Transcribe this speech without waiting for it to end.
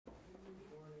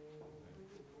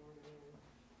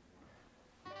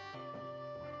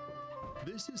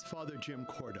This is Father Jim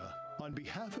Corda. On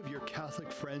behalf of your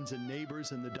Catholic friends and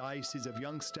neighbors in the Diocese of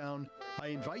Youngstown, I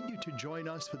invite you to join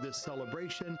us for this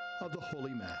celebration of the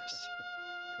Holy Mass.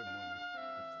 Good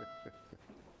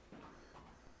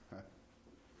morning.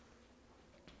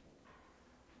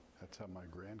 That's how my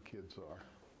grandkids are.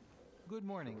 Good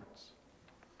morning.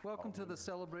 Welcome to the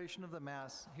celebration of the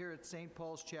Mass here at St.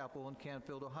 Paul's Chapel in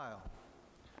Canfield, Ohio.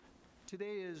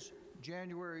 Today is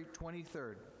January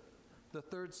 23rd, the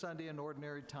third Sunday in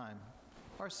Ordinary Time.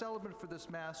 Our celebrant for this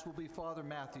Mass will be Father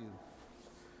Matthew.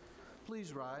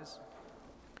 Please rise.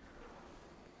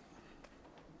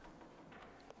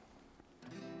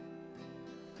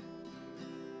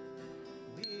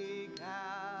 We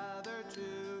gather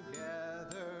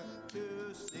together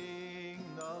to sing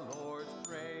the Lord's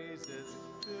praises,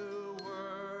 to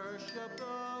worship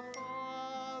the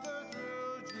Father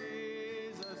through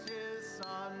Jesus, his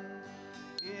Son.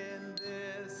 In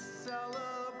this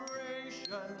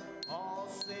celebration, all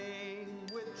sing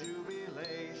with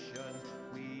jubilation.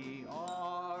 We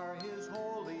are his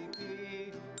holy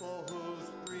people whose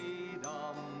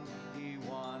freedom he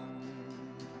won.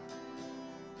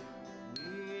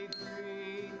 We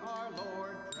greet our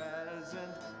Lord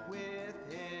present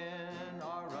within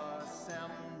our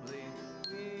assembly.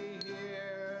 We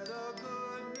hear the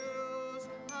good news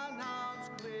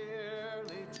announced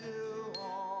clearly to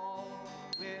all.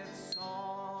 With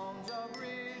songs of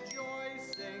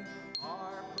rejoicing,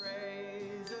 our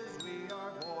praises we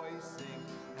are voicing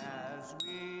as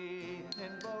we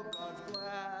invoke God's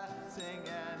blessing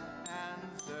and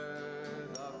answer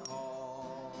the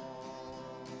call.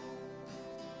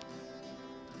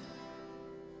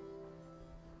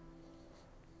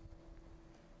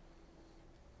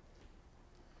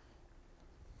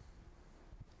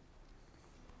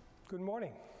 Good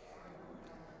morning.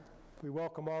 We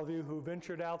welcome all of you who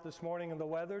ventured out this morning in the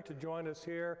weather to join us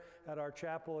here at our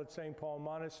chapel at St. Paul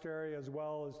Monastery, as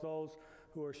well as those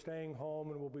who are staying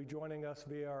home and will be joining us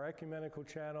via our ecumenical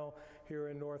channel here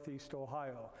in Northeast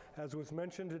Ohio. As was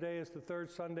mentioned, today is the third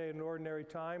Sunday in Ordinary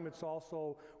Time. It's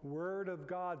also Word of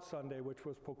God Sunday, which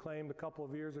was proclaimed a couple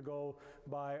of years ago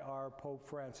by our Pope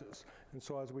Francis. And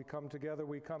so as we come together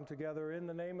in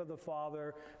the name of the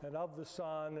Father, and of the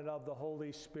Son, and of the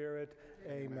Holy Spirit.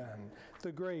 Amen.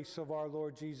 The grace of our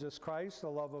Lord Jesus Christ, the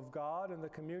love of God, and the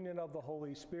communion of the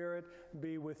Holy Spirit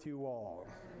be with you all.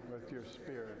 With your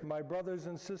spirit. My brothers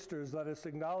and sisters, let us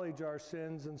acknowledge our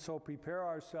sins and so prepare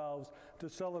ourselves to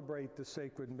celebrate the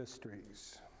sacred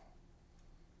mysteries.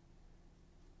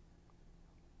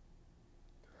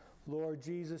 Lord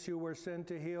Jesus, you were sent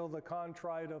to heal the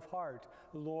contrite of heart.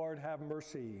 Lord, have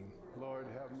mercy. Lord,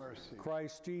 have mercy.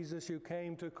 Christ Jesus, you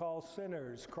came to call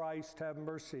sinners. Christ, have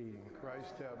mercy.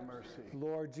 Christ, have mercy.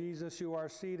 Lord Jesus, you are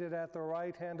seated at the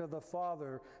right hand of the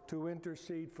Father to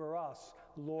intercede for us.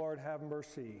 Lord, have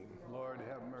mercy. Lord,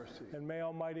 have mercy. And may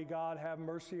Almighty God have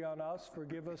mercy on us,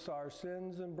 forgive us our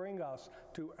sins, and bring us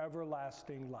to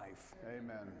everlasting life.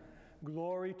 Amen.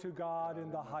 Glory to God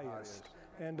in the highest,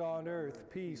 and on earth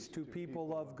peace to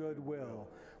people of good will.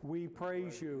 We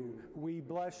praise you, we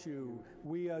bless you,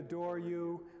 we adore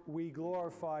you, we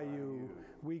glorify you,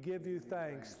 we give you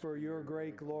thanks for your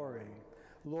great glory.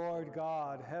 Lord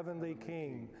God, heavenly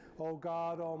King, O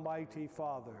God, almighty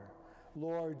Father,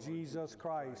 Lord Jesus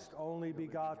Christ, only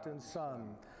begotten Son,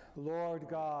 Lord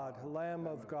God, Lamb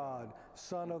of God,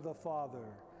 Son of the Father,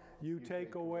 you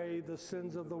take away the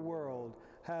sins of the world,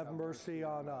 have mercy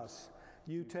on us.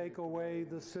 You take away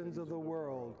the sins of the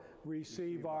world,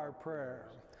 receive our prayer.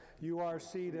 You are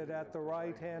seated at the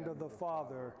right hand of the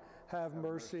Father, have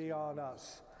mercy on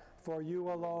us. For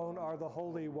you alone are the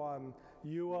Holy One,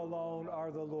 you alone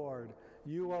are the Lord,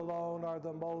 you alone are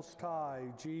the Most High,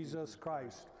 Jesus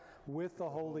Christ, with the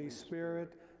Holy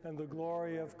Spirit and the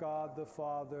glory of God the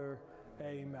Father.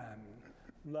 Amen.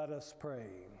 Let us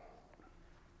pray.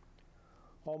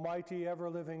 Almighty,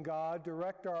 ever-living God,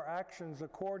 direct our actions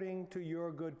according to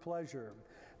your good pleasure,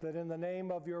 that in the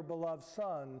name of your beloved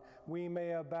Son we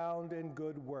may abound in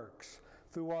good works.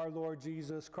 Through our Lord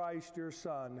Jesus Christ, your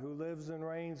Son, who lives and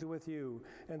reigns with you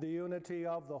in the unity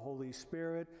of the Holy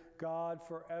Spirit, God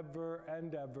forever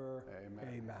and ever. Amen.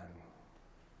 Amen.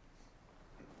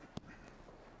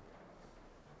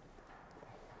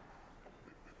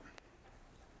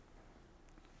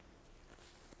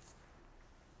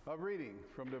 A reading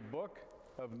from the book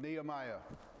of Nehemiah.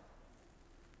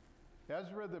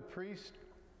 Ezra the priest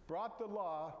brought the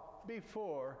law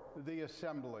before the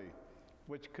assembly,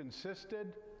 which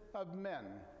consisted of men,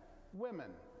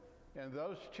 women, and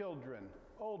those children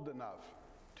old enough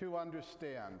to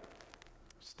understand,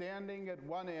 standing at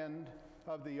one end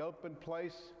of the open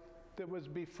place that was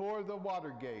before the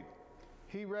water gate,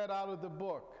 he read out of the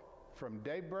book from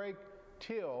daybreak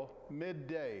till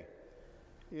midday,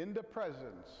 in the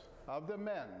presence of the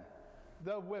men,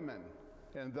 the women,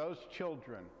 and those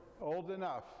children old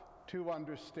enough to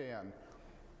understand.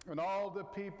 And all the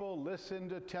people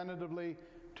listened attentively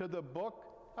to the book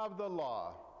of the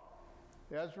law.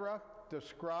 Ezra, the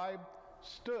scribe,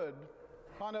 stood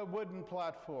on a wooden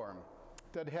platform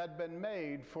that had been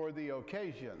made for the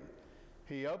occasion.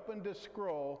 He opened a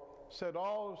scroll so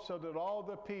that all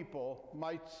the people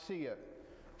might see it,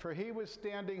 for he was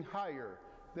standing higher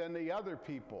than the other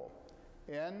people.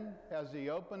 And as he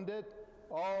opened it,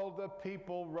 all the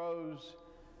people rose.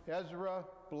 Ezra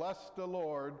blessed the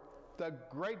Lord, the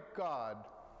great God,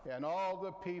 and all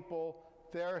the people,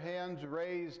 their hands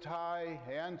raised high,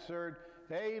 answered,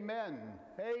 Amen,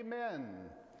 Amen.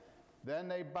 Then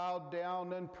they bowed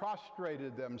down and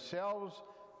prostrated themselves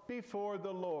before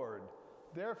the Lord,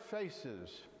 their faces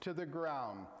to the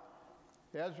ground.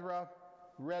 Ezra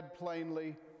read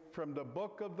plainly from the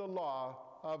book of the law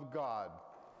of God,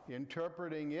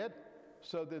 interpreting it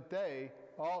so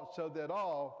that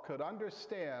all could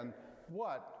understand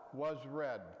what was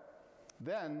read.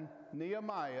 Then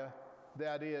Nehemiah,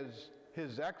 that is,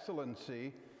 His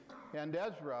Excellency, and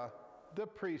Ezra, the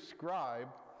priest scribe,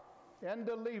 and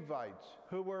the Levites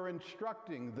who were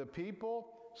instructing the people,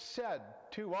 said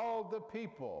to all the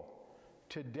people,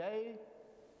 Today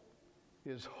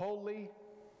is holy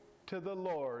to the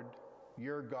Lord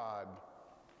your God.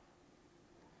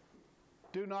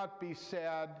 Do not be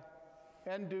sad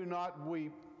and do not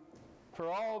weep,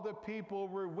 for all the people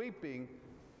were weeping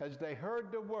as they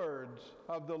heard the words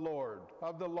of the Lord,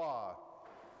 of the law.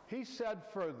 He said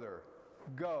further,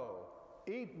 Go,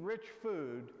 eat rich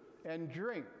food and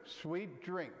drink sweet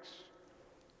drinks,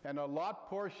 and allot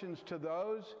portions to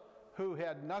those who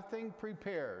had nothing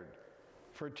prepared,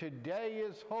 for today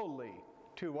is holy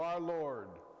to our Lord.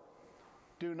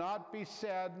 Do not be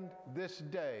saddened this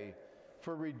day,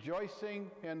 for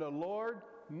rejoicing in the Lord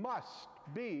must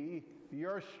be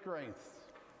your strength.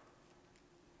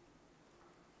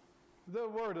 The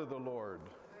word of the Lord.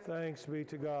 Thanks be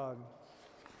to God.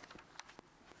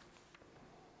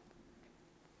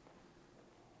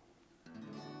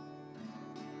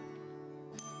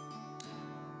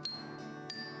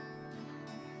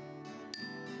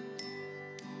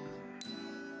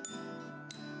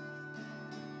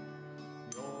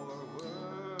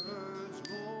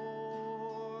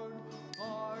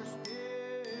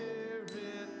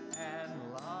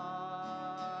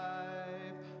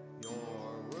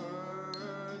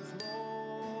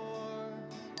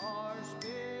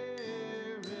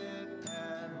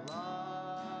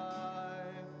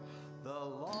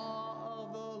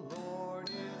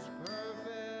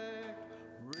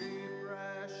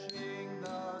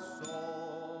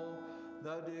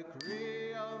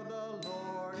 decree of the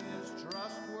Lord is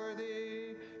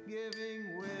trustworthy,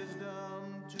 giving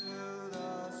wisdom to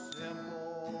the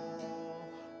simple.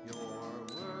 Your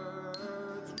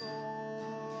words,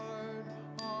 Lord,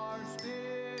 are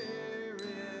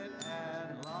spirit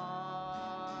and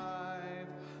life.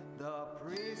 The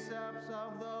precepts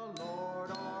of the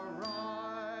Lord are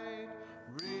right,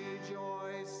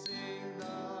 rejoicing the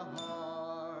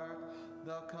heart.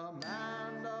 The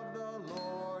command of the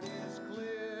Lord is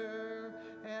clear,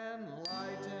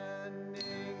 enlightening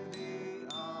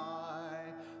the eye.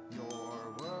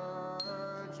 Your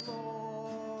words,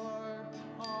 Lord,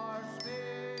 are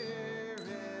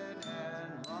spirit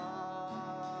and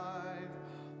life.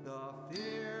 The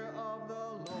fear of the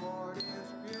Lord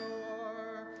is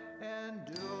pure,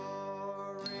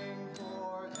 enduring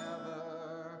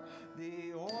forever.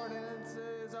 The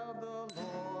ordinances of the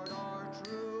Lord are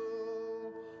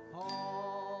true,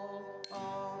 all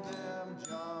of them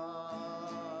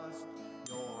just.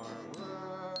 Your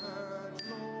words,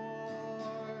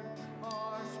 Lord,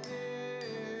 are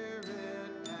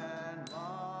spirit and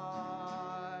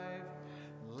life.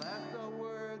 Let the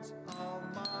words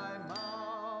of my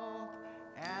mouth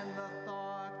and the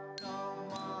thought of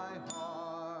my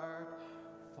heart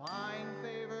find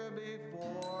favor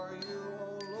before you,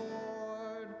 O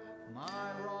Lord,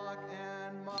 my rock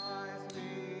and my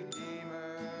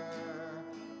Redeemer.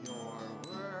 Your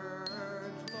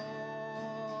words,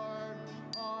 Lord,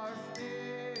 are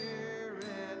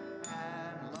spirit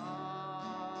and life.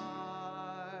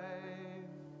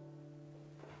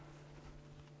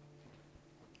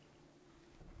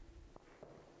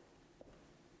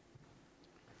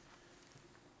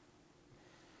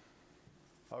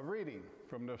 A reading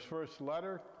from the first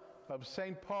letter of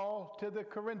St. Paul to the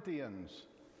Corinthians.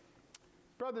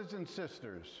 Brothers and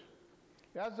sisters,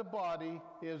 as a body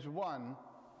is one,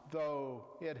 though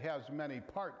it has many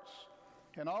parts,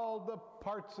 And all the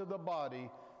parts of the body,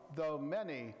 though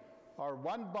many, are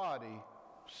one body,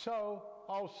 so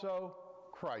also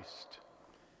Christ.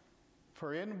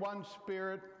 For in one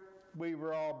Spirit we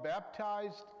were all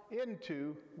baptized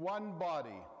into one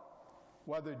body,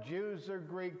 whether Jews or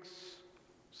Greeks,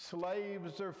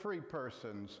 slaves or free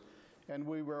persons, and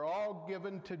we were all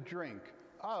given to drink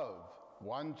of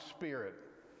one Spirit.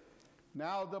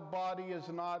 Now the body is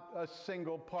not a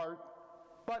single part,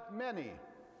 but many.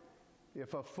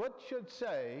 If a foot should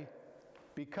say,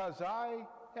 because I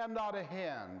am not a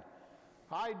hand,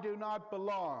 I do not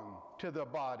belong to the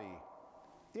body,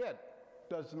 it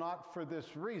does not for this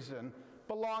reason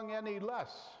belong any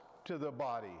less to the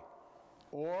body.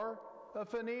 Or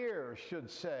if an ear should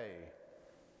say,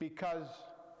 because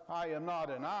I am not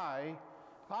an eye,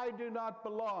 I do not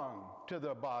belong to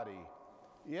the body,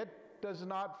 it does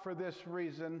not for this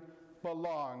reason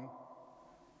belong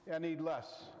any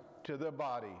less to the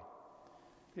body.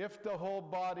 If the whole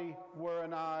body were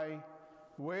an eye,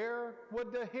 where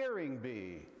would the hearing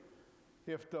be?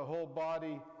 If the whole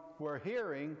body were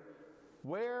hearing,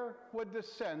 where would the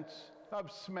sense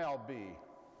of smell be?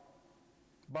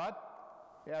 But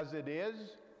as it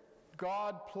is,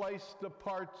 God placed the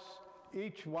parts,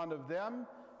 each one of them,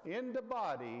 in the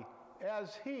body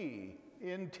as He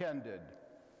intended.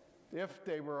 If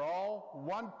they were all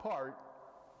one part,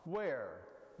 where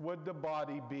would the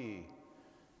body be?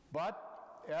 But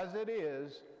as it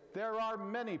is, there are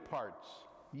many parts,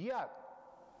 yet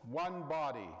one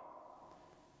body.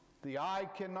 The eye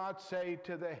cannot say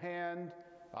to the hand,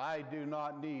 I do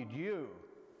not need you.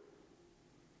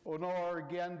 Nor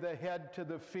again the head to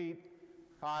the feet,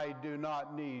 I do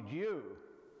not need you.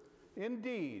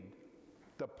 Indeed,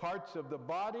 the parts of the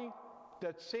body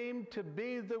that seem to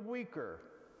be the weaker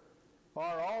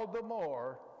are all the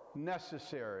more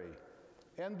necessary.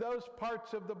 And those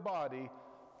parts of the body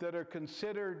that are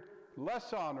considered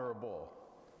less honorable,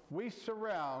 we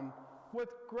surround with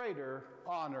greater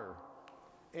honor.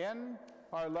 And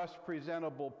our less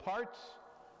presentable parts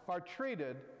are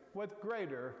treated with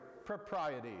greater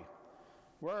propriety,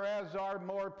 whereas our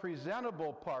more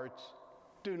presentable parts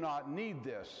do not need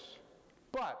this.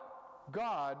 But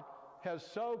God has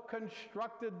so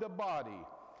constructed the body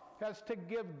as to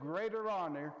give greater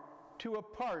honor to a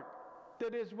part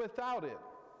that is without it,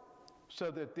 so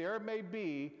that there may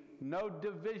be no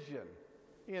division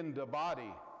in the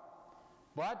body,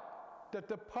 but that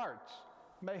the parts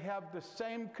may have the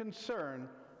same concern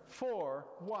for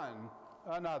one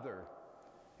another.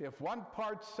 If one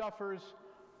part suffers,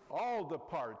 all the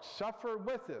parts suffer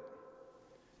with it.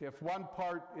 If one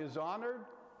part is honored,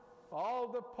 all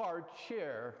the parts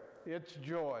share its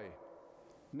joy.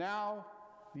 Now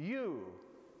you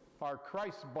are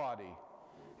Christ's body,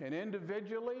 and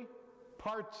individually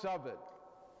parts of it.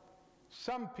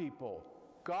 Some people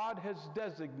God has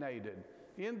designated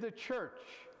in the church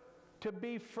to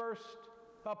be first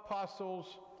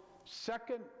apostles,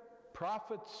 second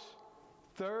prophets,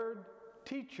 third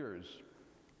teachers,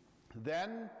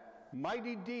 then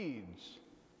mighty deeds,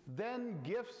 then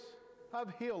gifts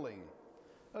of healing,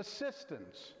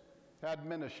 assistance,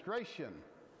 administration,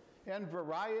 and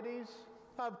varieties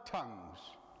of tongues.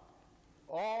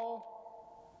 Are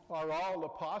all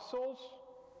apostles?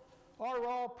 Are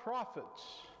all prophets?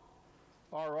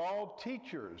 Are all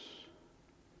teachers?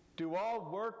 Do all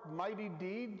work mighty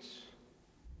deeds?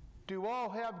 Do all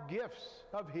have gifts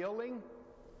of healing?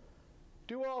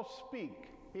 Do all speak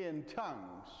in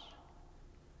tongues?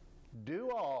 Do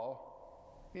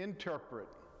all interpret?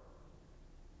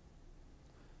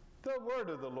 The word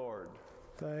of the Lord.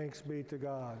 Thanks be to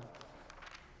God.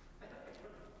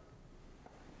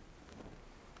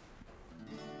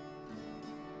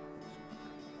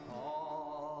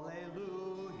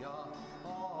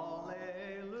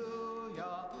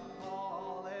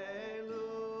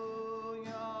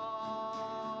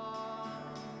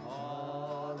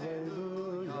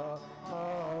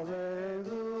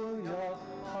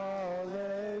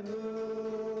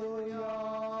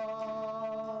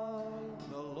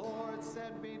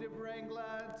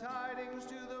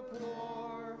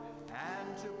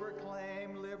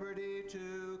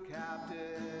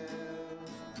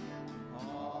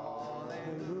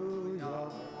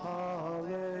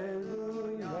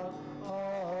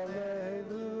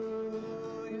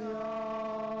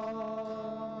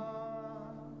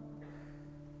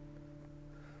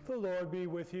 The Lord be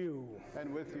with you.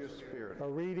 And with your spirit. A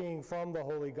reading from the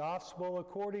Holy Gospel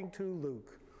according to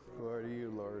Luke. Glory to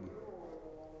you, Lord.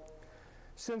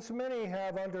 Since many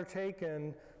have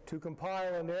undertaken to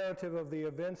compile a narrative of the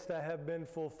events that have been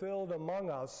fulfilled among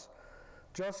us,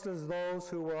 just as those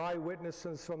who were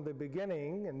eyewitnesses from the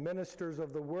beginning and ministers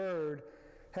of the word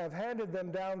have handed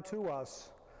them down to us,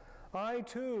 I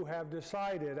too have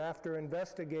decided, after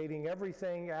investigating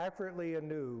everything accurately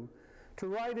anew, to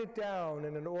write it down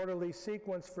in an orderly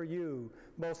sequence for you,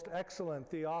 most excellent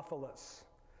Theophilus,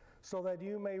 so that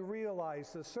you may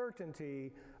realize the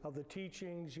certainty of the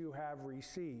teachings you have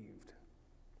received.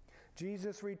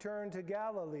 Jesus returned to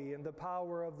Galilee in the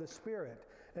power of the Spirit,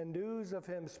 and news of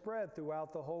him spread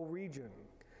throughout the whole region.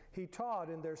 He taught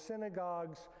in their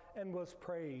synagogues and was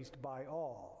praised by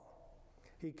all.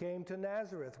 He came to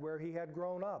Nazareth, where he had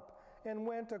grown up, and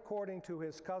went according to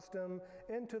his custom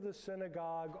into the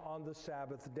synagogue on the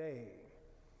Sabbath day.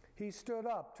 He stood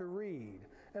up to read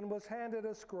and was handed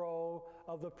a scroll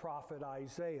of the prophet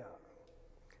Isaiah.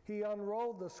 He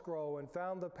unrolled the scroll and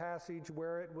found the passage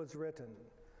where it was written,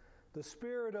 "The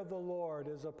Spirit of the Lord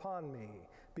is upon me,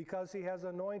 because he has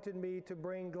anointed me to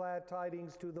bring glad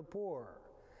tidings to the poor.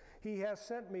 He has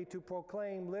sent me to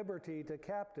proclaim liberty to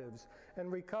captives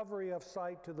and recovery of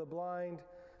sight to the blind,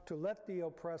 to let the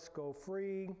oppressed go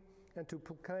free, and to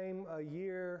proclaim a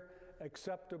year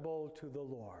acceptable to the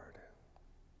Lord."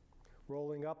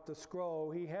 Rolling up the scroll,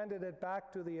 he handed it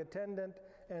back to the attendant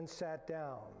and sat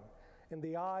down. And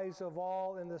the eyes of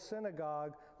all in the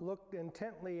synagogue looked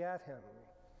intently at him.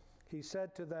 He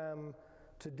said to them,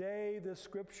 "Today this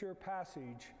scripture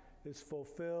passage is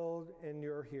fulfilled in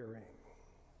your hearing."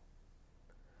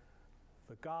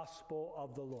 The Gospel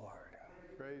of the Lord.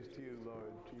 Praise to you,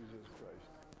 Lord Jesus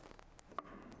Christ.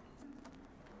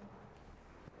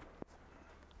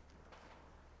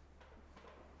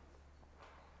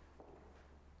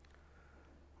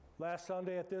 Last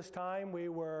Sunday at this time, we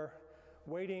were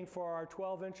waiting for our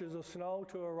 12 inches of snow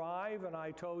to arrive, and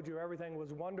I told you everything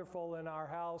was wonderful in our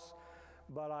house,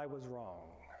 but I was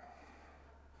wrong.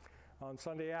 On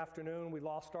Sunday afternoon, we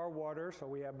lost our water, so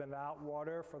we have been without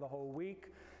water for the whole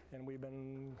week. And we've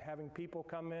been having people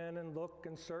come in and look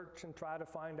and search and try to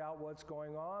find out what's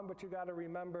going on. But you got to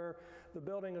remember, the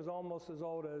building is almost as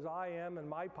old as I am, and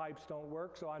my pipes don't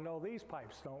work, so I know these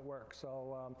pipes don't work.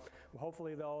 So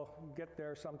hopefully they'll get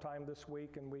there sometime this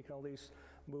week, and we can at least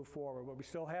move forward. But we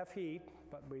still have heat,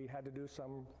 but we had to do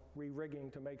some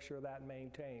re-rigging to make sure that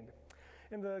maintained.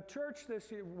 In the church this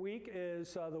week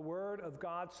is the Word of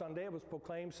God Sunday. It was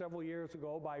proclaimed several years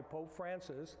ago by Pope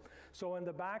Francis. So in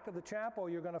the back of the chapel,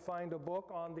 you're going to find a book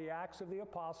on the Acts of the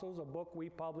Apostles, a book we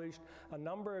published a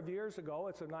number of years ago.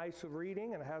 It's a nice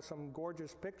reading and it has some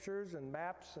gorgeous pictures and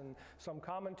maps and some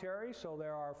commentary, so they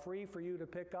are free for you to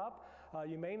pick up.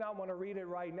 You may not want to read it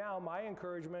right now. My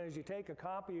encouragement is you take a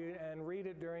copy and read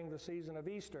it during the season of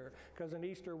Easter, because in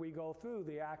Easter we go through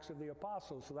the Acts of the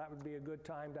Apostles, so that would be a good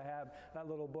time to have that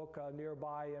little book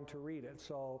nearby and to read it,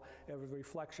 so it was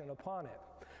reflection upon it.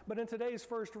 But in today's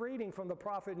first reading from the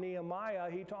prophet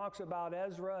Nehemiah, he talks about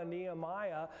Ezra and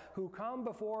Nehemiah who come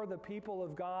before the people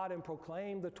of God and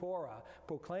proclaim the Torah,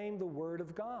 proclaim the Word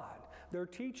of God, their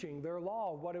teaching, their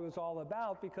law, what it was all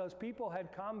about, because people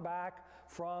had come back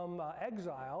from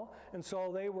exile, and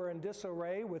so they were in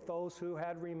disarray with those who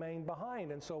had remained behind,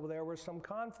 and so there were some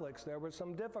conflicts, there were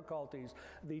some difficulties.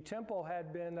 The temple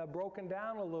had been broken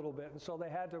down a little bit, and so they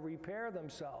had to repair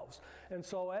themselves. And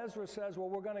so Ezra says, well,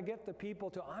 we're going to get the people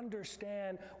to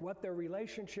understand what their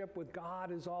relationship with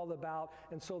God is all about,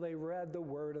 and so they read the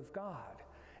Word of God.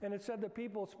 And it said the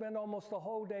people spend almost the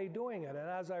whole day doing it. And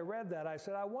as I read that, I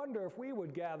said, I wonder if we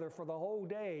would gather for the whole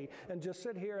day and just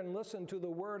sit here and listen to the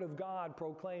Word of God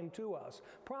proclaimed to us.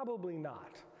 Probably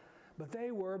not. But they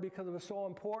were, because it was so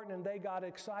important, and they got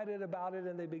excited about it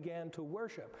and they began to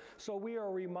worship. So we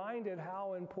are reminded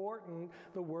how important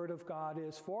the Word of God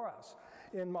is for us.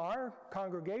 In our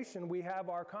congregation, we have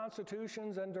our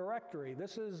constitutions and directory.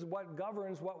 This is what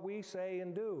governs what we say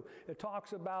and do. It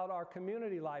talks about our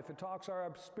community life. It talks about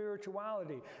our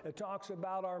spirituality. It talks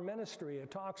about our ministry.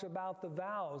 It talks about the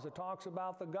vows. It talks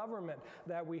about the government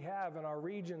that we have in our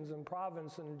regions and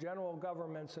province and general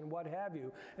governments and what have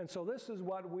you. And so this is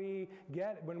what we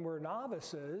get when we're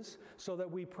novices, so that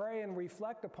we pray and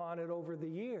reflect upon it over the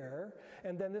year.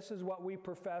 And then this is what we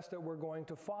profess that we're going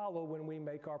to follow when we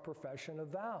make our profession of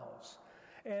vows.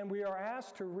 And we are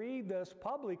asked to read this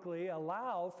publicly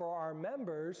aloud for our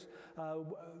members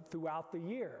throughout the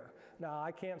year. Now,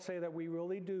 I can't say that we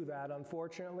really do that,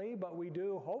 unfortunately, but we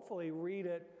do hopefully read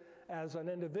it as an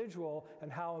individual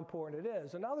and how important it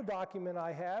is. Another document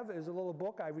I have is a little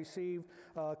book I received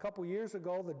a couple years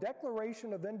ago, The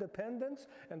Declaration of Independence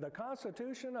and the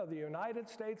Constitution of the United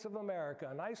States of America.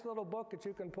 A nice little book that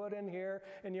you can put in here,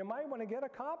 and you might want to get a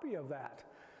copy of that.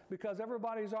 because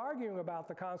everybody's arguing about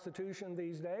the Constitution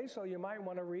these days, so you might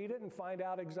want to read it and find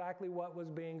out exactly what was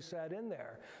being said in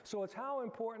there. So it's how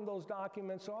important those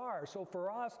documents are. So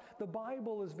for us, the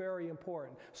Bible is very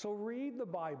important. So read the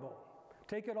Bible.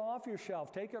 Take it off your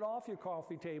shelf. Take it off your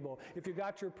coffee table. If you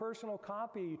got your personal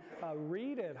copy,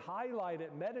 read it, highlight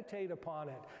it, meditate upon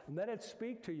it, and let it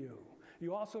speak to you.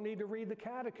 You also need to read the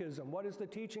Catechism. What is the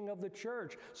teaching of the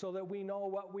church, so that we know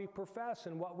what we profess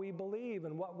and what we believe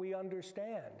and what we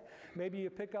understand. Maybe you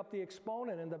pick up the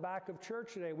exponent in the back of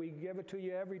church today. We give it to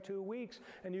you every 2 weeks,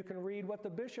 and you can read what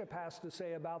the bishop has to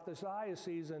say about this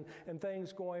diocese and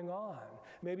things going on.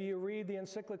 Maybe you read the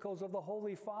encyclicals of the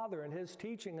Holy Father and his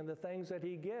teaching and the things that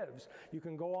he gives. You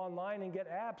can go online and get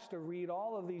apps to read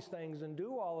all of these things and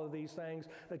do all of these things,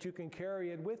 that you can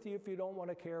carry it with you if you don't want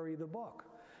to carry the book.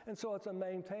 And so it's a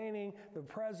maintaining the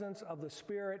presence of the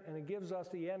Spirit, and it gives us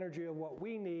the energy of what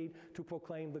we need to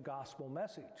proclaim the gospel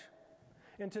message.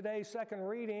 In today's second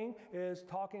reading is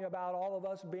talking about all of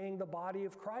us being the body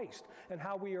of Christ, and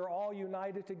how we are all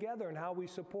united together, and how we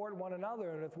support one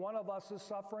another. And if one of us is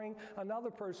suffering, another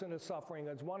person is suffering.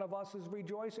 As one of us is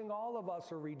rejoicing, all of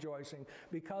us are rejoicing,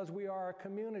 because we are a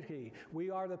community. We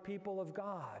are the people of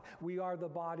God. We are the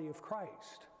body of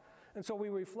Christ. And so we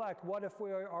reflect, what if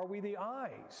are we the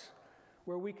eyes,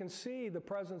 where we can see the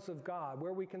presence of God,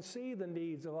 where we can see the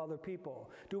needs of other people?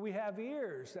 Do we have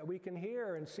ears that we can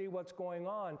hear and see what's going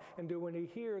on? And do we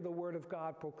hear the Word of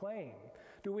God proclaimed?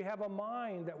 Do we have a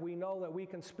mind that we know that we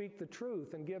can speak the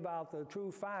truth and give out the true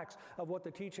facts of what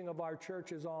the teaching of our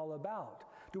church is all about?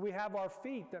 Do we have our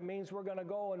feet? That means we're going to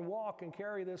go and walk and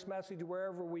carry this message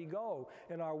wherever we go,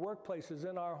 in our workplaces,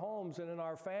 in our homes, and in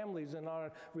our families, and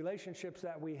our relationships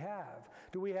that we have.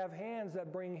 Do we have hands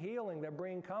that bring healing, that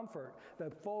bring comfort,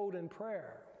 that fold in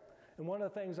prayer? And one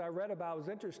of the things I read about was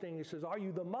interesting. He says, are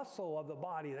you the muscle of the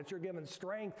body, that you're giving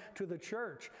strength to the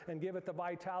church and give it the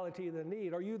vitality that it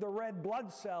needs? Are you the red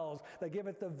blood cells that give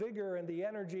it the vigor and the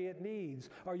energy it needs?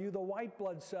 Are you the white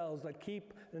blood cells that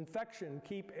keep infection,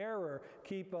 keep error,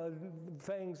 keep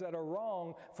things that are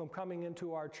wrong from coming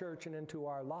into our church and into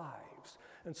our lives?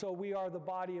 And so we are the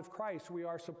body of Christ. We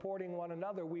are supporting one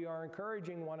another. We are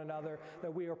encouraging one another,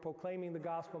 that we are proclaiming the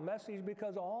gospel message,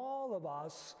 because all of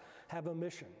us have a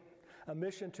mission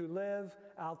to live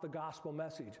out the gospel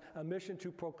message, a mission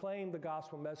to proclaim the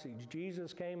gospel message.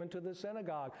 Jesus came into the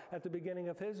synagogue at the beginning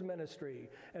of his ministry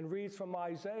and reads from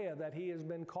Isaiah that he has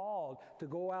been called to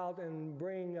go out and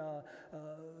bring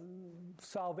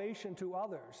salvation to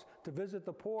others, to visit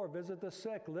the poor, visit the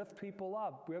sick, lift people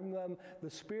up, give them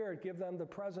the Spirit, give them the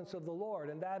presence of the Lord.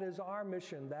 And that is our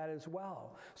mission, that as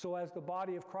well. So as the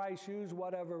body of Christ, use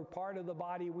whatever part of the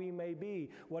body we may be,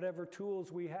 whatever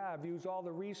tools we have, use all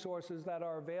the resources that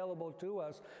are available to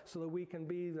us, so that we can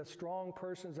be the strong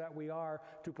persons that we are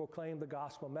to proclaim the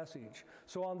gospel message.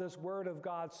 So on this Word of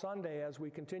God Sunday, as we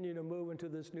continue to move into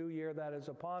this new year that is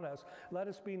upon us, let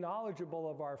us be knowledgeable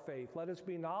of our faith. Let us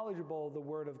be knowledgeable of the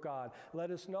Word of God.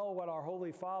 Let us know what our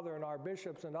Holy Father and our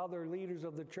bishops and other leaders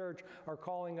of the church are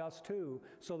calling us to,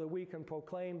 so that we can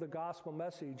proclaim the gospel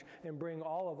message and bring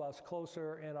all of us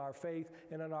closer in our faith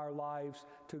and in our lives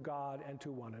to God and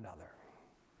to one another.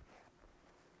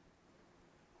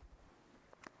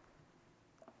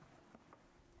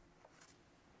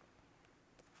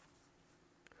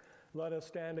 Let us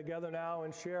stand together now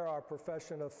and share our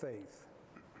profession of faith.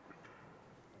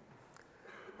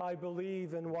 I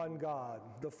believe in one God,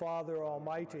 the Father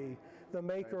Almighty, the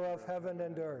maker of heaven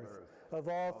and earth, of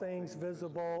all things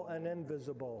visible and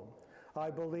invisible.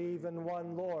 I believe in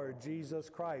one Lord, Jesus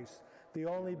Christ, the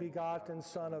only begotten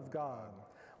Son of God,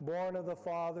 born of the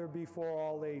Father before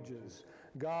all ages,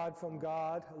 God from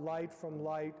God, light from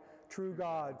light, true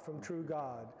God from true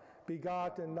God,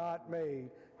 begotten, not made,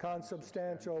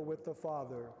 consubstantial with the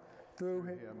Father. Through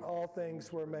him all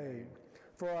things were made.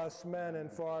 For us men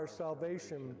and for our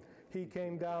salvation, he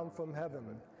came down from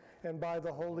heaven, and by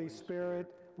the Holy Spirit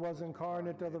was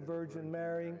incarnate of the Virgin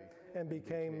Mary and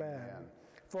became man.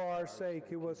 For our sake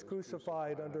he was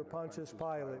crucified under Pontius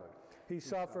Pilate. He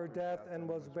suffered death and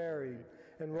was buried,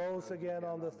 and rose again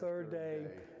on the third day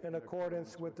in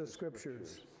accordance with the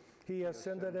Scriptures. He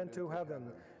ascended into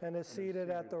heaven and is seated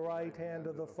at the right hand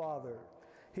of the Father.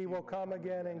 He will come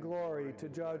again in glory to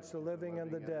judge the living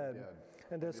and the dead,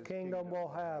 and his kingdom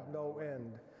will have no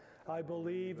end. I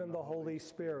believe in the Holy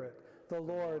Spirit, the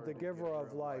Lord, the giver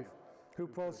of life, who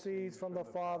proceeds from the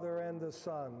Father and the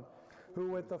Son, who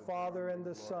with the Father and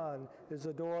the Son is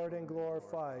adored and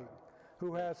glorified,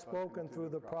 who has spoken through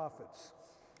the prophets.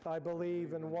 I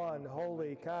believe in one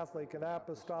holy, Catholic, and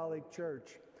Apostolic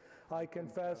Church. I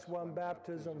confess one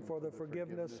baptism for the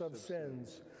forgiveness of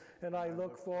sins, and I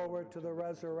look forward to the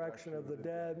resurrection of the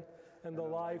dead and the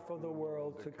life of the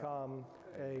world to come.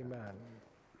 Amen.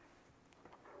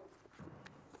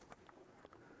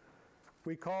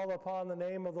 We call upon the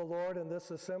name of the Lord in this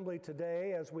assembly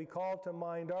today as we call to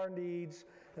mind our needs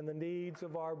and the needs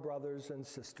of our brothers and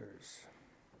sisters.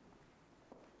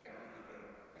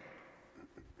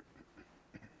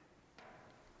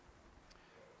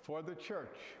 For the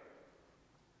church,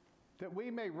 that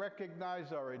we may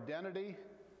recognize our identity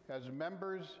as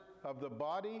members of the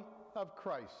body of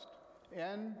Christ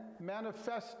and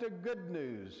manifest the good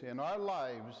news in our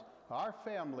lives, our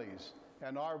families,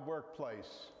 and our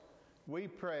workplace. We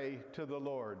pray to the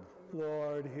Lord.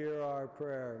 Lord, hear our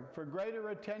prayer. For greater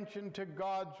attention to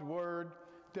God's word,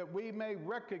 that we may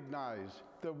recognize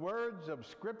the words of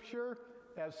Scripture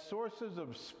as sources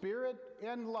of spirit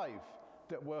and life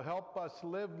that will help us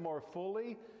live more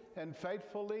fully and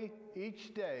faithfully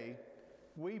each day,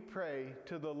 we pray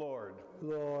to the Lord.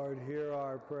 Lord, hear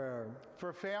our prayer.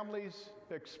 For families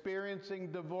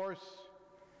experiencing divorce,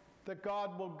 that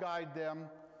God will guide them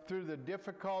through the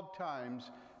difficult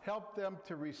times, help them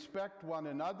to respect one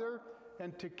another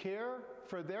and to care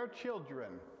for their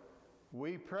children.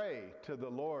 We pray to the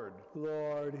Lord.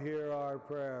 Lord, hear our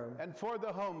prayer. And for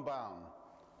the homebound,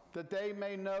 that they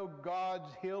may know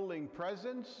God's healing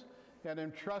presence and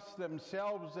entrust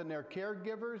themselves and their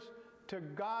caregivers to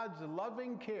God's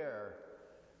loving care.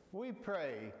 We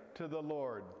pray to the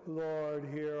Lord. Lord,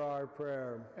 hear our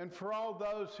prayer. And for all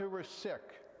those who are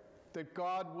sick, that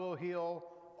God will heal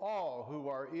all who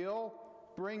are ill,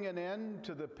 bring an end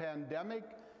to the pandemic,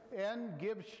 and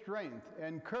give strength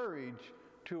and courage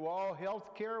to all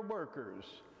healthcare workers.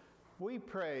 We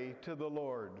pray to the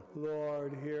Lord.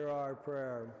 Lord, hear our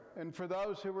prayer. And for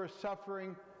those who are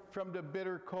suffering from the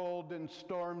bitter cold and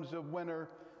storms of winter,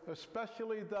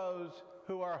 especially those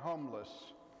who are homeless,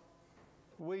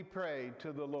 we pray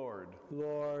to the Lord.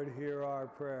 Lord, hear our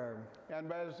prayer.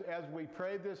 And as we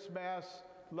pray this Mass,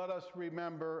 let us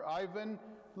remember Ivan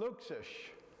Luxish.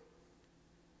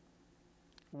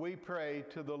 We pray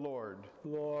to the Lord.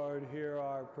 Lord, hear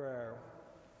our prayer.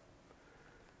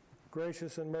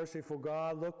 Gracious and merciful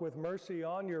God, look with mercy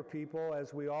on your people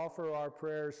as we offer our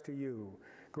prayers to you.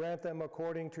 Grant them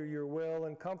according to your will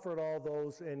and comfort all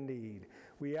those in need.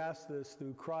 We ask this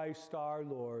through Christ our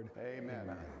Lord. Amen.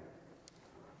 Amen.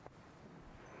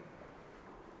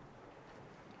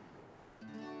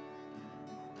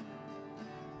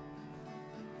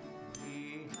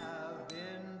 We have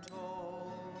been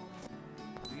told,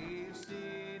 we've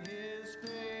seen his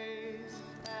face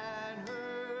and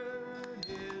heard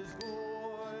his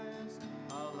voice,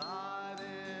 alive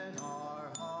in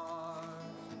our hearts.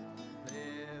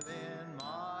 Live in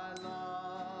my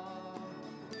love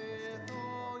with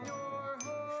all your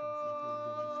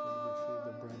heart,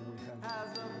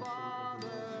 as the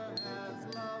Father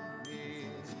has loved me,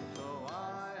 so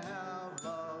I have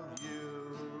loved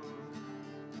you.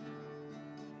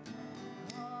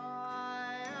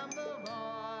 I am the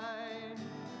vine,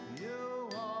 you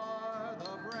are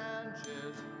the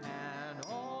branches, and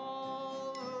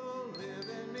all who live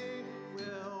in me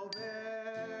will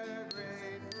bear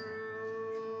great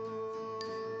fruit.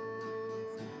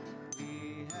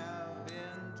 We have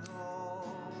been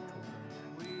told,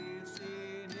 we've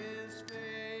seen his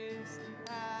face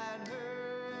and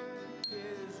heard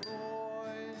his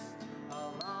voice,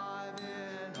 alive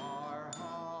in our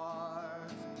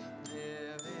hearts.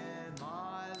 Live in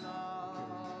my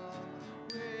love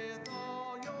with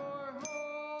all your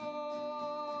heart,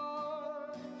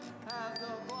 as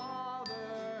the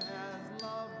Father has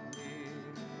loved me,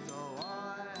 so I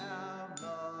have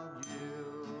loved you.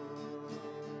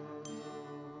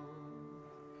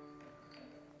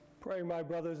 Pray, my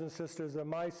brothers and sisters, that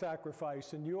my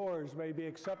sacrifice and yours may be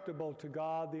acceptable to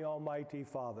God, the Almighty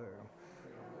Father.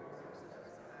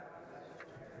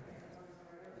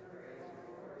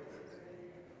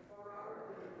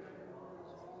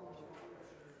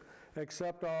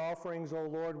 Accept our offerings, O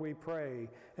Lord, we pray,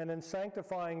 and in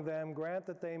sanctifying them, grant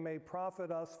that they may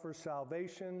profit us for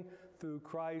salvation through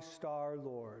Christ our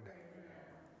Lord.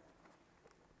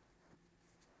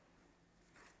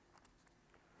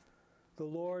 The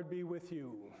Lord be with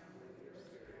you.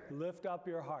 Lift up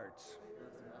your hearts.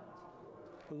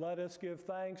 Let us give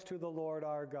thanks to the Lord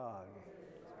our God.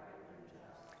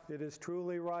 It is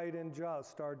truly right and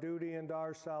just, our duty and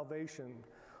our salvation,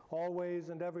 always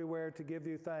and everywhere to give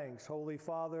you thanks, Holy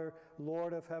Father,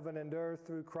 Lord of heaven and earth,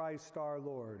 through Christ our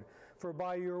Lord. For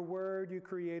by your word you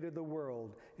created the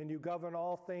world, and you govern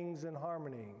all things in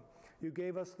harmony. You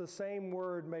gave us the same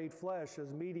word made flesh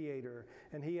as mediator,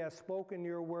 and he has spoken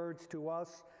your words to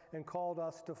us and called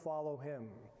us to follow him.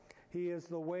 He is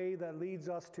the way that leads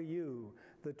us to you,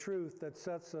 the truth that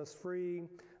sets us free,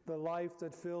 the life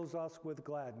that fills us with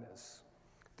gladness.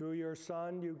 Through your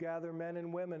Son, you gather men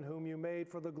and women whom you made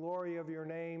for the glory of your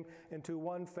name into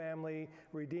one family,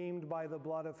 redeemed by the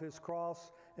blood of his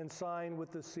cross and signed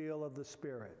with the seal of the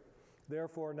Spirit.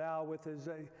 Therefore,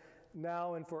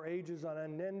 now and for ages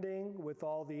unending, with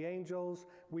all the angels,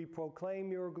 we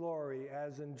proclaim your glory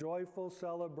as in joyful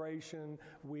celebration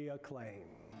we acclaim.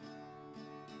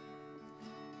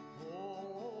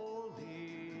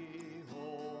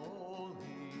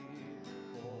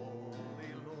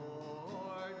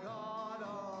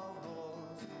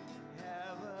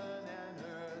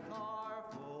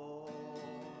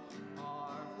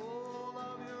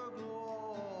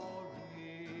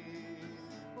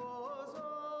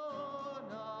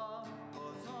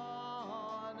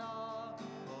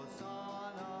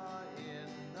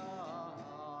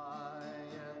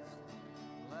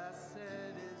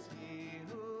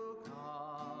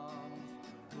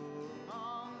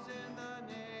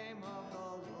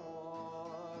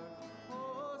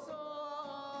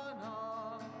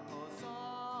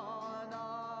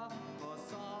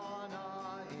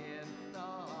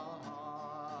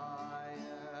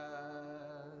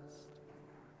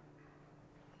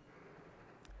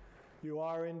 You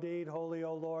are indeed holy,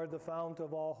 O Lord, the fount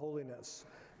of all holiness.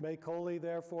 Make holy,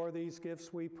 therefore, these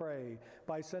gifts, we pray,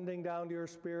 by sending down your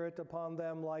Spirit upon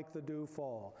them like the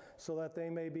dewfall, so that they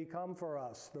may become for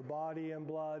us the body and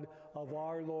blood of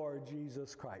our Lord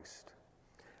Jesus Christ.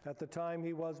 At the time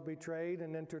he was betrayed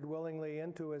and entered willingly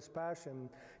into his passion,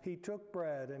 he took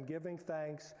bread and, giving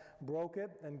thanks, broke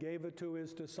it and gave it to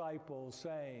his disciples,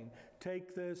 saying,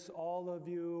 "Take this, all of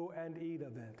you, and eat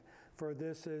of it, for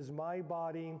this is my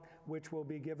body, which will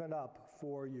be given up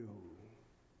for you."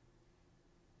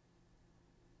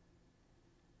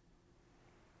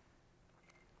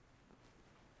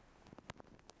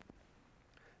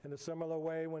 In a similar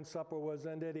way, when supper was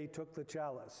ended, he took the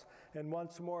chalice, and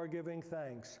once more giving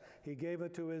thanks, he gave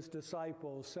it to his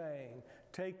disciples, saying,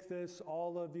 "Take this,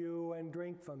 all of you, and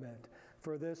drink from it,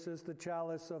 for this is the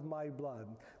chalice of my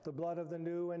blood, the blood of the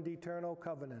new and eternal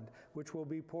covenant, which will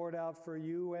be poured out for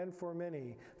you and for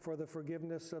many for the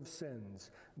forgiveness of sins.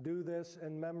 Do this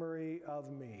in memory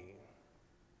of me."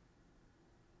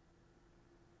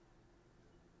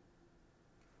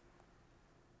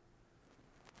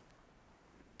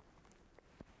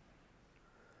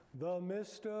 The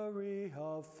mystery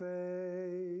of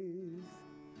faith.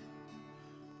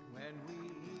 When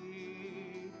we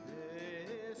eat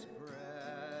this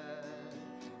bread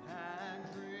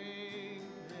and drink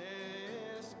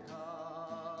this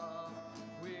cup,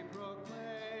 we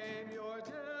proclaim your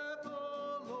death,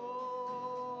 O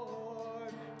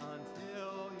Lord,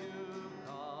 until you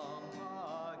come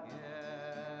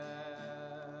again.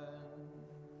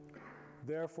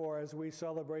 Therefore, as we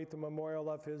celebrate the memorial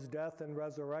of his death and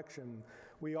resurrection,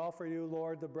 we offer you,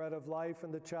 Lord, the bread of life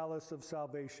and the chalice of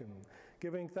salvation,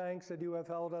 giving thanks that you have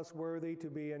held us worthy to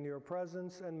be in your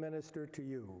presence and minister to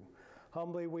you.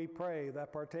 Humbly we pray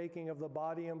that, partaking of the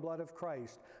body and blood of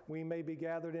Christ, we may be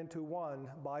gathered into one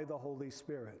by the Holy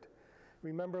Spirit.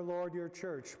 Remember, Lord, your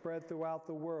church spread throughout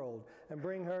the world, and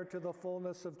bring her to the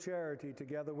fullness of charity,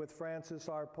 together with Francis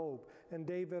our Pope, and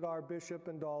David our Bishop,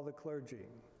 and all the clergy.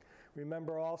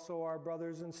 Remember also our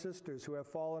brothers and sisters who have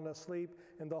fallen asleep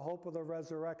in the hope of the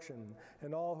resurrection,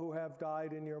 and all who have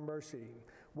died in your mercy.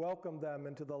 Welcome them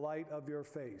into the light of your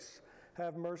face.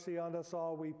 Have mercy on us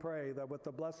all, we pray, that with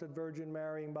the Blessed Virgin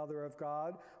Mary, Mother of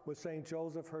God, with Saint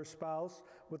Joseph, her spouse,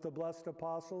 with the blessed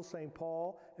apostles, Saint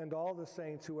Paul, and all the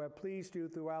saints who have pleased you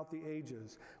throughout the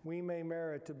ages, we may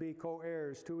merit to be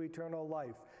co-heirs to eternal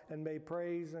life, and may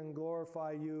praise and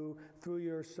glorify you through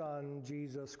your Son,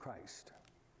 Jesus Christ.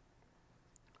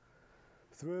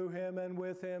 Through him and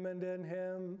with him and in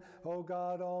him, O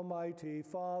God, Almighty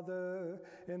Father,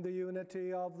 in the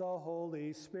unity of the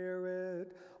Holy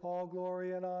Spirit, all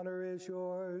glory and honor is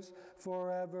yours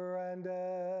forever and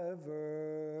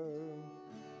ever.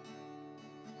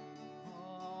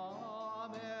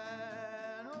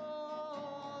 Amen,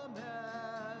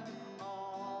 amen, amen.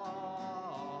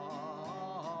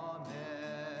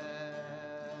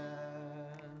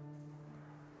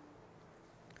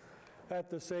 At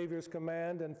the Savior's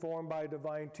command, informed by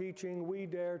divine teaching, we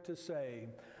dare to say,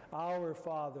 Our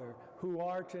Father, who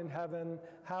art in heaven,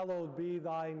 hallowed be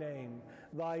thy name.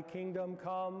 Thy kingdom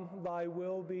come, thy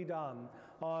will be done,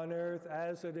 on earth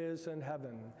as it is in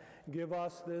heaven. Give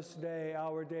us this day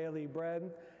our daily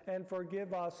bread, and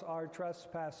forgive us our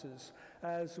trespasses,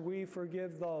 as we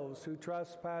forgive those who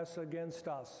trespass against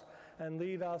us. and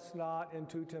lead us not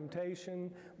into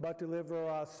temptation, but deliver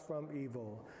us from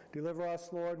evil. Deliver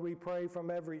us, Lord, we pray,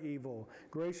 from every evil.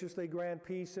 Graciously grant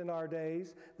peace in our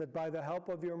days, that by the help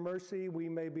of your mercy we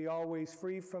may be always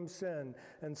free from sin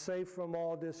and safe from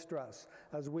all distress,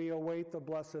 as we await the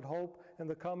blessed hope and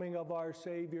the coming of our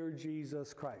Savior,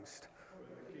 Jesus Christ.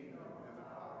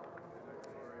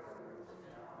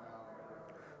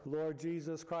 Lord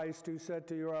Jesus Christ, who said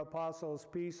to your apostles,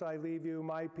 "Peace I leave you,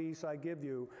 my peace I give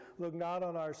you," look not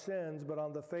on our sins, but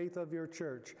on the faith of your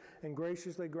church, and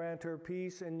graciously grant her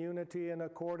peace and unity in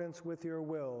accordance with your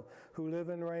will, who live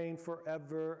and reign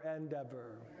forever and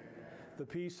ever. Amen. The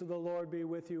peace of the Lord be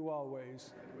with you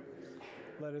always.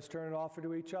 Let us turn and offer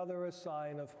to each other a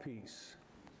sign of peace.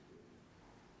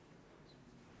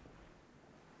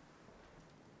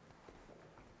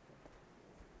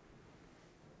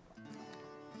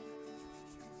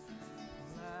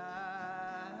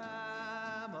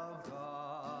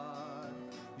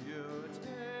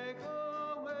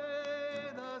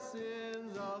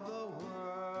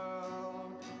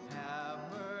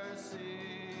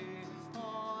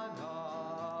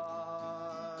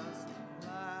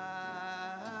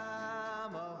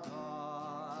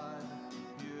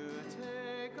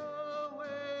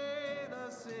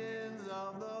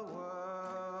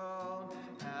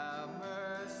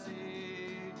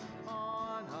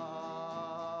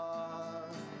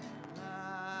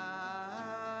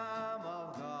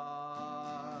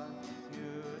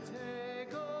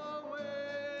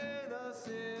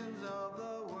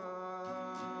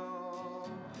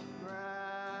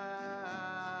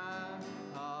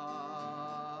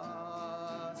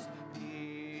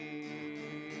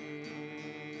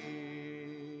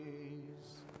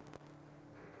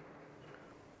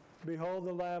 Behold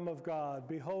the Lamb of God.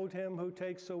 Behold him who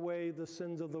takes away the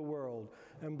sins of the world.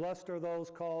 And blessed are those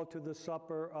called to the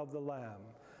supper of the Lamb.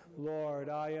 Lord,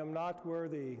 I am not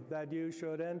worthy that you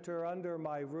should enter under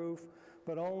my roof,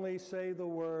 but only say the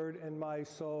word, and my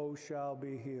soul shall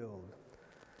be healed.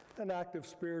 An act of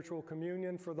spiritual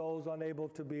communion for those unable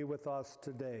to be with us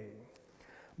today.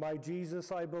 My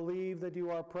Jesus, I believe that you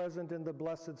are present in the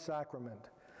Blessed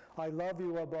Sacrament. I love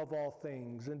you above all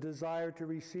things and desire to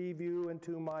receive you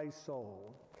into my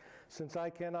soul. Since I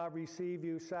cannot receive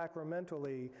you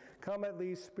sacramentally, come at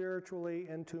least spiritually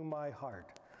into my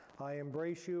heart. I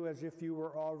embrace you as if you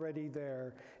were already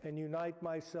there and unite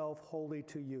myself wholly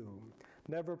to you.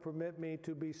 Never permit me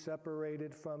to be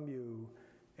separated from you.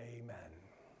 Amen.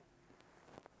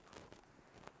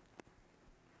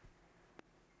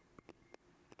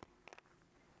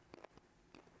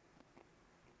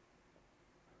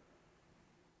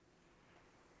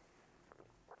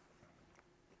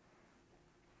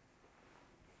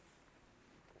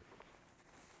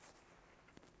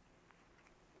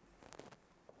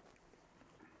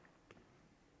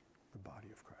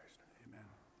 Body of Christ. Amen.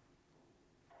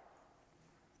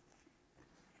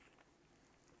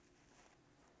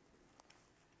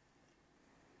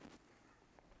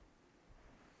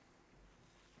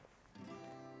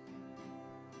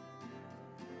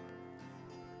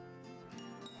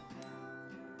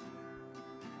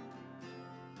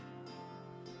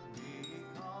 We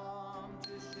come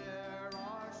to share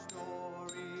our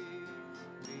story.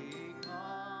 We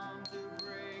come to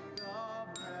break the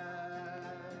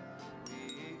bread.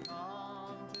 We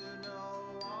come to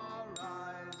know our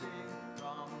rising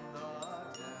from the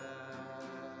dead.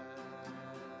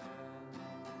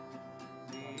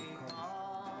 We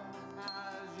come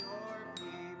as your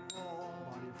people.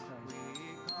 We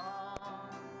come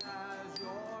as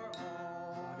your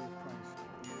own.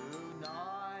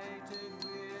 United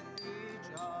with each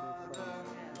other,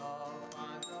 love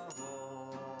finds a home.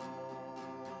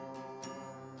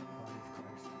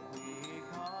 We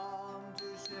come to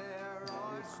share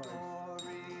our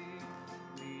story.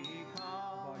 We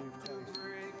come to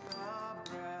break the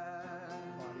bread.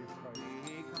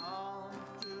 We come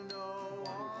to know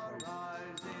our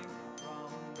rising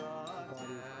from the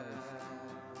dead.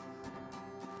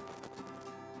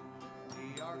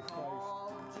 We are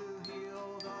called to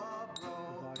heal the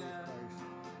broken,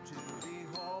 to be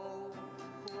hope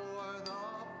for the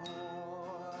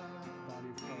poor.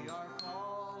 We are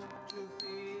called to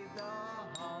feed the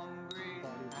hungry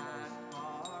at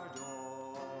our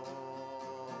door.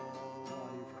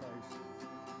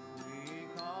 We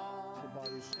come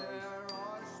to share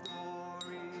our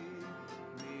story.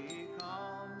 We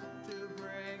come to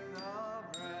break the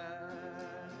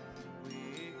bread.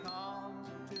 We come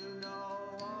to know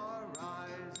our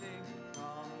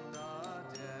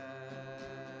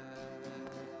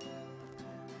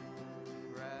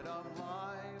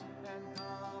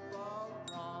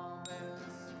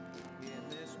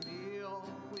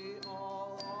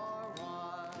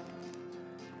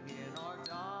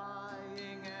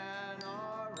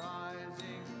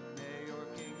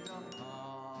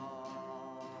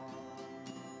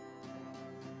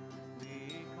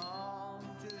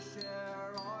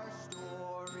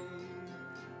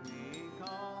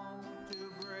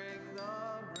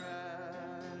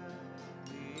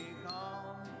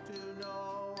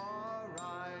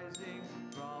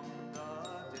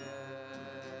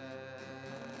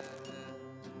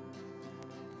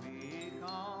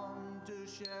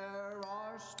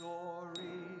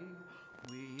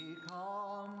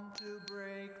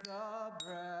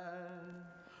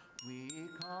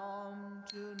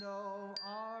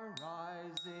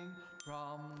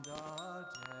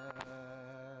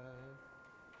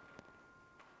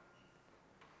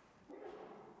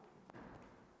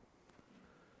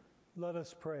Let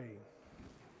us pray.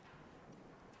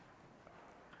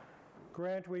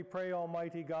 Grant, we pray,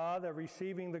 Almighty God, that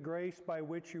receiving the grace by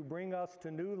which you bring us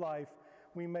to new life,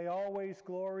 we may always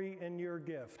glory in your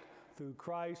gift, through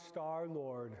Christ our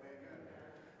Lord. Amen.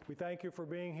 We thank you for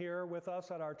being here with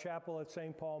us at our chapel at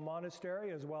St. Paul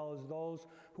Monastery, as well as those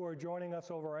who are joining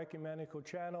us over our ecumenical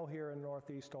channel here in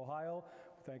Northeast Ohio.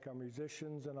 We thank our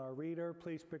musicians and our reader.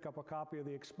 Please pick up a copy of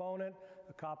the Exponent,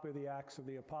 a copy of the Acts of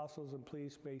the Apostles, and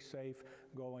please be safe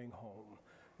going home.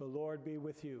 The Lord be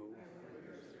with you.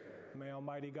 May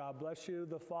Almighty God bless you,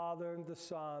 the Father, and the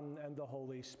Son, and the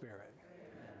Holy Spirit.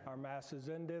 Amen. Our Mass is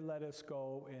ended. Let us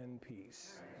go in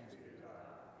peace. Amen.